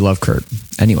 But I do love Kurt.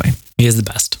 Anyway, he is the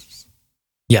best.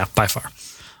 Yeah, by far.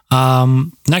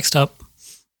 Next up,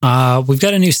 we've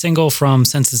got a new single from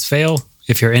Senses Fail,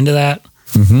 if you're into that.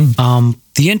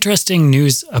 The interesting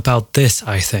news about this,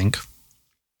 I think,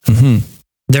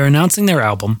 they're announcing their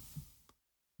album,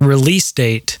 release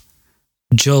date,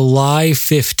 July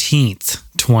 15th,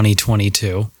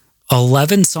 2022.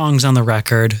 11 songs on the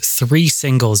record, 3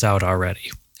 singles out already.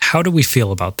 How do we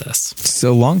feel about this? It's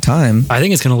a long time. I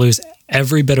think it's going to lose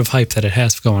every bit of hype that it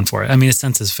has going for it. I mean, it's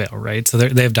Senses Fail, right? So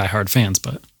they have diehard fans,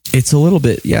 but... It's a little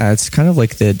bit, yeah, it's kind of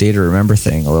like the Day to Remember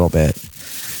thing a little bit.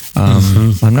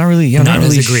 I'm not really, not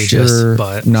really as egregious, sure,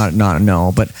 but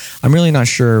but I'm really not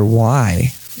sure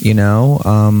why,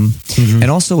 and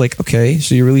also like, okay,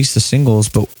 so you release the singles,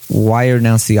 but why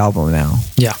announce the album now?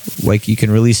 Yeah. Like you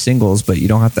can release singles, but you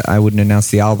don't have to, I wouldn't announce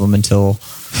the album until,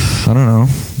 I don't know,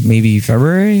 maybe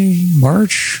February,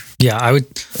 March. Yeah, I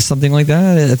would. Something like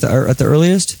that at the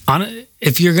earliest.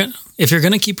 If you're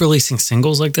gonna keep releasing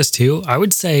singles like this too, I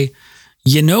would say,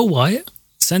 you know what?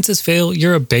 Senses Fail,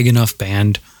 you're a big enough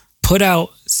band. Put out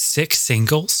 6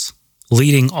 singles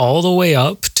leading all the way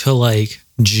up to like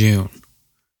June.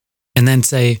 And then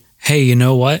say, hey, you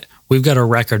know what? We've got a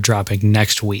record dropping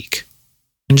next week.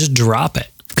 And just drop it.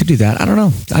 Could do that. I don't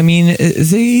know. I mean,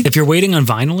 if you're waiting on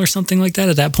vinyl or something like that,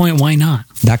 at that point, why not?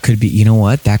 That could be, you know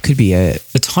what? That could be it.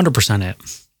 It's 100% it.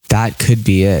 That could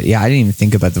be it. Yeah, I didn't even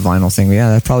think about the vinyl thing. But yeah,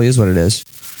 that probably is what it is.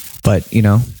 But,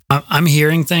 I'm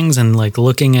hearing things and like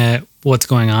looking at what's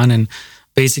going on. And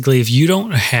basically, if you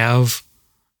don't have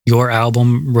your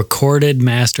album recorded,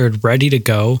 mastered, ready to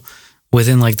go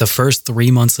within like the first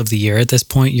 3 months of the year at this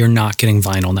point, you're not getting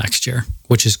vinyl next year,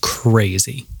 which is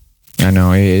crazy. I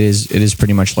know it is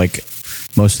pretty much like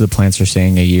most of the plants are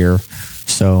saying a year.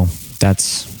 So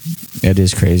it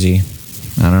is crazy.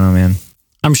 I don't know, man.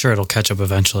 I'm sure it'll catch up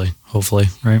eventually, hopefully,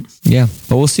 right? Yeah,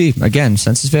 but we'll see. Again,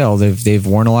 Senses Fail. They've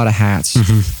worn a lot of hats.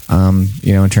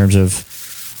 In terms of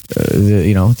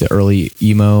the early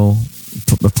emo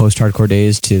post-hardcore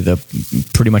days to the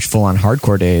pretty much full-on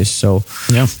hardcore days. So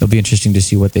yeah, it'll be interesting to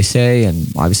see what they say. And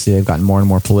obviously, they've gotten more and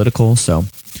more political. So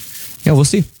yeah, we'll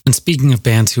see. And speaking of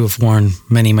bands who have worn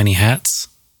many, many hats,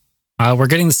 we're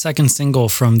getting the second single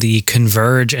from the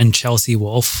Converge and Chelsea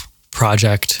Wolfe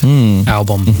project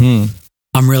album.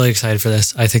 I'm really excited for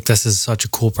this. I think this is such a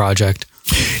cool project.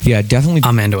 Yeah, definitely.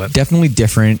 I'm into it. Definitely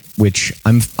different, which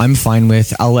I'm fine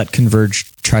with. I'll let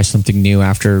Converge try something new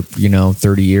after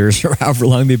 30 years or however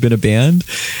long they've been a band,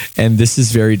 and this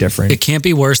is very different. It can't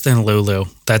be worse than Lulu.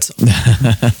 That's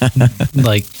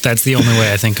that's the only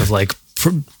way I think of like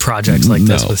projects like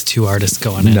this with 2 artists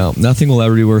going in. No, nothing will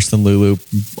ever be worse than Lulu.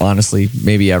 Honestly,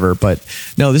 maybe ever. But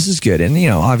no, this is good, and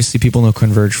obviously people know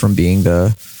Converge from being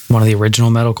one of the original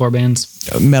metalcore bands.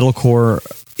 Metalcore,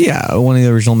 yeah, one of the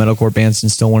original metalcore bands, and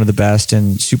still one of the best,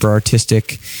 and super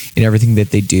artistic in everything that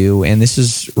they do. And this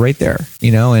is right there,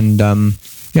 and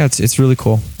yeah, it's really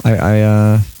cool.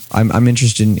 I'm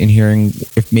interested in hearing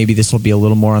if maybe this will be a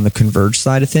little more on the Converge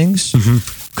side of things.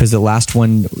 because the last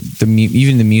one,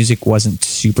 even the music wasn't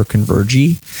super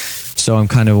convergy. So I'm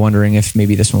kind of wondering if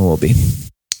maybe this one will be.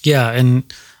 Yeah, and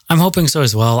I'm hoping so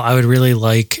as well. I would really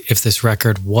like if this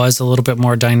record was a little bit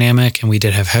more dynamic and we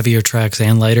did have heavier tracks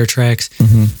and lighter tracks.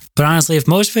 But honestly, if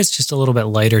most of it's just a little bit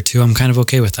lighter too, I'm kind of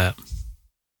okay with that.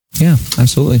 Yeah,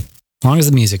 absolutely. As long as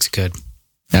the music's good.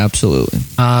 Absolutely.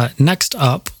 Next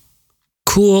up,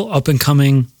 cool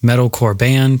up-and-coming metalcore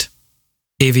band,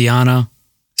 Aviana.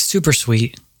 Super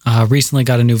sweet. Recently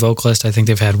got a new vocalist. I think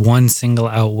they've had one single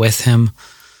out with him.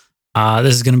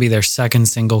 This is going to be their second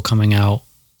single coming out.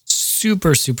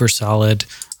 Super, super solid.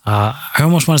 I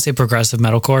almost want to say progressive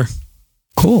metalcore.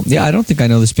 Cool. Yeah, I don't think I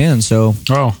know this band, so...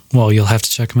 Oh, well, you'll have to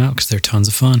check them out because they're tons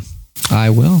of fun. I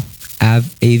will.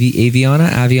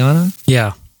 Aviana?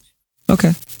 Yeah.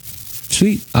 Okay.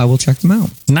 Sweet. I will check them out.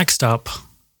 Next up,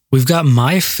 we've got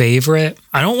my favorite.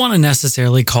 I don't want to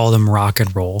necessarily call them rock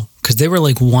and roll because they were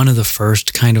like one of the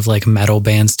first kind of like metal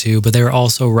bands too, but they were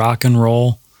also rock and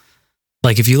roll.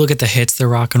 Like if you look at the hits, they're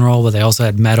rock and roll, but they also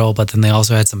had metal, but then they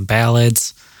also had some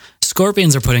ballads.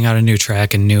 Scorpions are putting out a new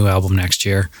track and new album next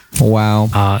year.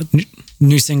 Wow.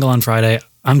 New single on Friday.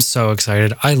 I'm so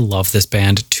excited. I love this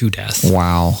band to death.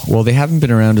 Wow. Well, they haven't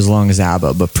been around as long as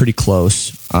ABBA, but pretty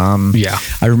close. Yeah.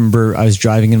 I remember I was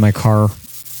driving in my car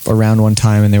around one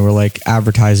time and they were like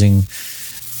advertising,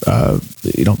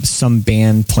 some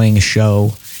band playing a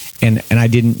show. And I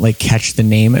didn't like catch the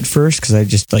name at first because I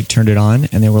just like turned it on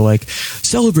and they were like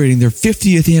celebrating their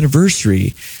 50th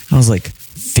anniversary. And I was like,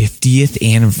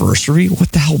 50th anniversary?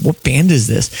 What the hell? What band is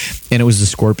this? And it was the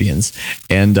Scorpions.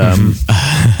 And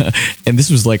and this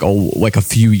was like a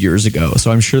few years ago. So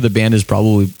I'm sure the band is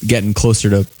probably getting closer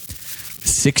to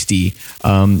 60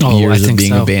 years of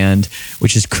being a band,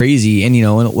 which is crazy. And and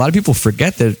a lot of people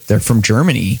forget that they're from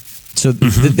Germany. So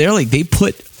they're like they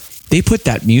put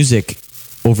that music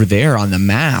over there on the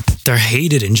map. They're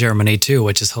hated in Germany too,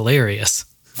 which is hilarious.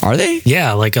 Are they?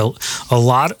 Yeah, like a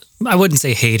lot, I wouldn't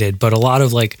say hated, but a lot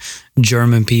of like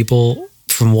German people,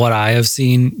 from what I have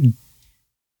seen,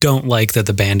 don't like that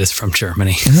the band is from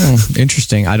Germany. Oh,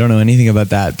 interesting. I don't know anything about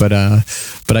that, but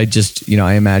I just,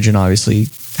 I imagine obviously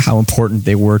how important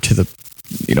they were to the,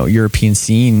 European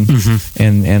scene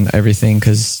and everything,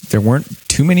 because there weren't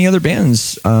too many other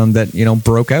bands that,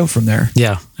 broke out from there.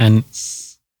 Yeah. And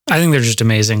I think they're just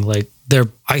amazing. Like they're,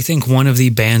 I think, one of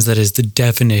the bands that is the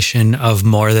definition of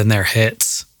more than their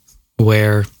hits,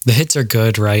 where the hits are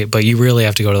good, right? But you really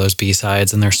have to go to those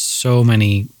B-sides, and there's so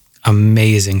many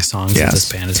amazing songs that this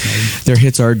band has made. Their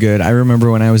hits are good. I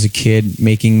remember when I was a kid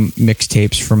making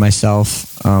mixtapes for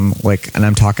myself, and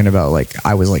I'm talking about like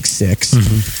I was like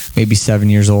 6, maybe 7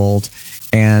 years old,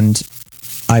 and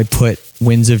I put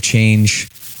Winds of Change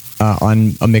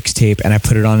on a mixtape, and I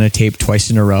put it on a tape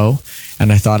twice in a row.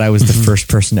 And I thought I was the first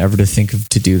person ever to think of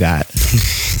to do that,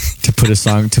 to put a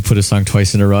song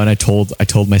twice in a row. And I told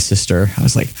my sister, I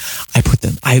was like,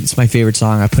 it's my favorite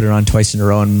song. I put it on twice in a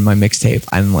row on my mixtape.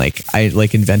 I'm like, I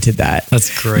like invented that.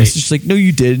 That's great. And it's just like, no,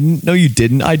 you didn't. No, you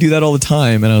didn't. I do that all the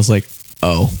time. And I was like,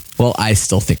 oh, well, I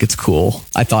still think it's cool.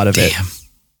 I thought of it.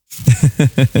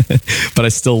 But I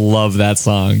still love that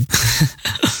song.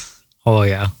 Oh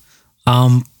yeah.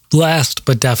 Last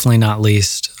but definitely not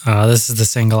least, this is the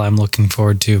single I'm looking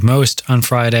forward to most on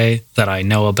Friday that I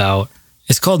know about.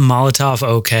 It's called Molotov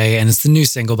OK, and it's the new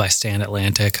single by Stand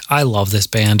Atlantic. I love this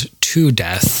band to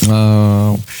death.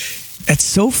 Oh, it's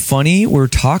so funny. We're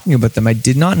talking about them. I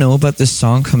did not know about this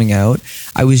song coming out.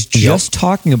 I was just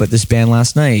talking about this band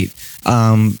last night.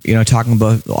 Talking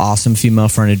about awesome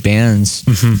female-fronted bands.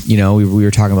 We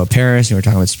were talking about Paris, and we were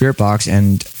talking about Spirit Box,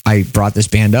 and I brought this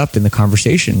band up in the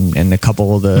conversation, and a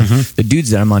couple of the dudes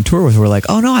that I'm on tour with were like,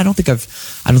 "Oh no, I don't think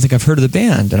I've heard of the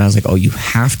band," and I was like, "Oh, you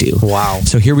have to." Wow!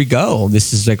 So here we go.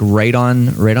 This is like right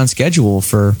on schedule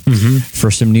for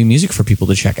some new music for people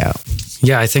to check out.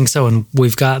 Yeah, I think so. And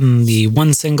we've gotten the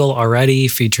one single already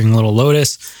featuring Little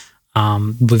Lotus.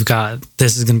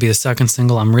 This is going to be the second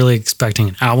single. I'm really expecting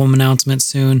an album announcement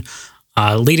soon,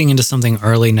 leading into something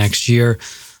early next year,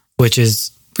 which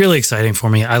is really exciting for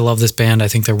me. I love this band. I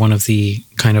think they're one of the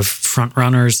kind of front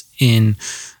runners in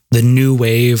the new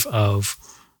wave of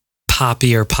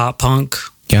poppy or pop punk.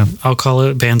 Yeah, I'll call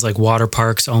it. Bands like Water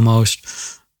Parks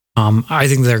almost. I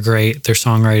think they're great. Their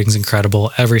songwriting's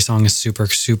incredible. Every song is super,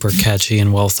 super catchy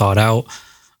and well thought out.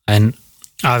 And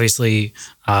obviously,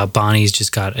 Bonnie's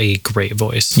just got a great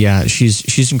voice. Yeah,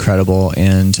 she's incredible,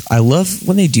 and I love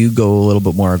when they do go a little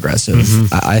bit more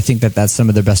aggressive. I think that's some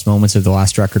of the best moments of the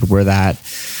last record were that.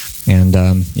 And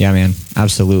yeah, man,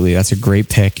 absolutely, that's a great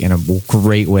pick and a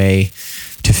great way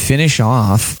to finish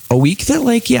off a week that,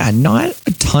 like, not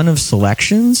a ton of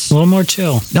selections. A little more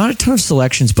chill. Not a ton of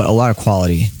selections, but a lot of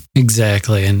quality.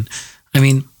 Exactly. And I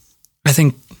mean, I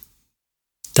think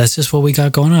that's just what we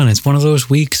got going on. It's one of those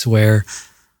weeks where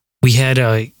we had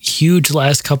a huge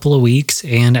last couple of weeks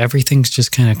and everything's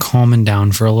just kind of calming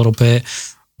down for a little bit.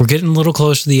 We're getting a little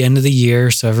close to the end of the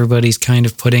year, so everybody's kind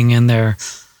of putting in their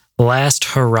last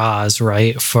hurrahs,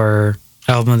 right, for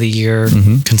album of the year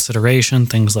consideration,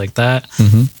 things like that.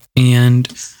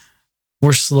 And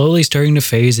we're slowly starting to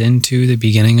phase into the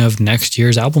beginning of next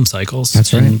year's album cycles.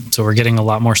 That's right. And so we're getting a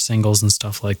lot more singles and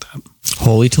stuff like that.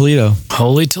 Holy Toledo.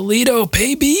 Holy Toledo,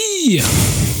 baby!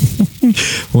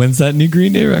 When's that new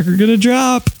Green Day record gonna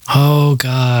drop? Oh,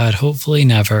 God. Hopefully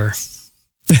never.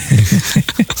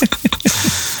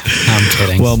 I'm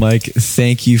kidding. Well, Mike,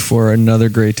 thank you for another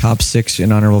great top 6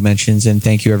 and honorable mentions. And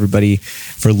thank you, everybody,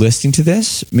 for listening to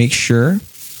this. Make sure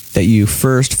that you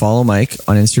first follow Mike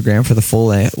on Instagram for the full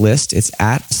list. It's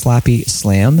at Slappy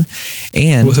Slam.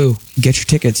 And get your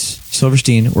tickets.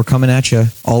 Silverstein, we're coming at you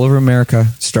all over America.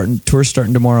 Tour's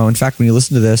starting tomorrow. In fact, when you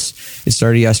listen to this, it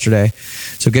started yesterday.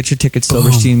 So get your tickets,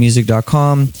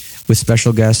 silversteinmusic.com, with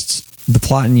special guests, The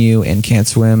Plot and You and Can't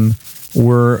Swim.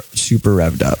 We're super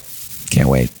revved up. Can't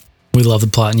wait. We love The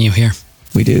Plot and You here.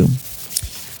 We do.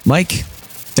 Mike,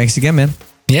 thanks again, man.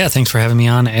 Yeah, thanks for having me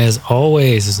on. As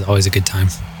always, it's always a good time.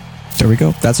 There we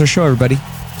go. That's our show, everybody.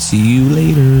 See you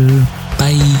later.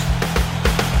 Bye.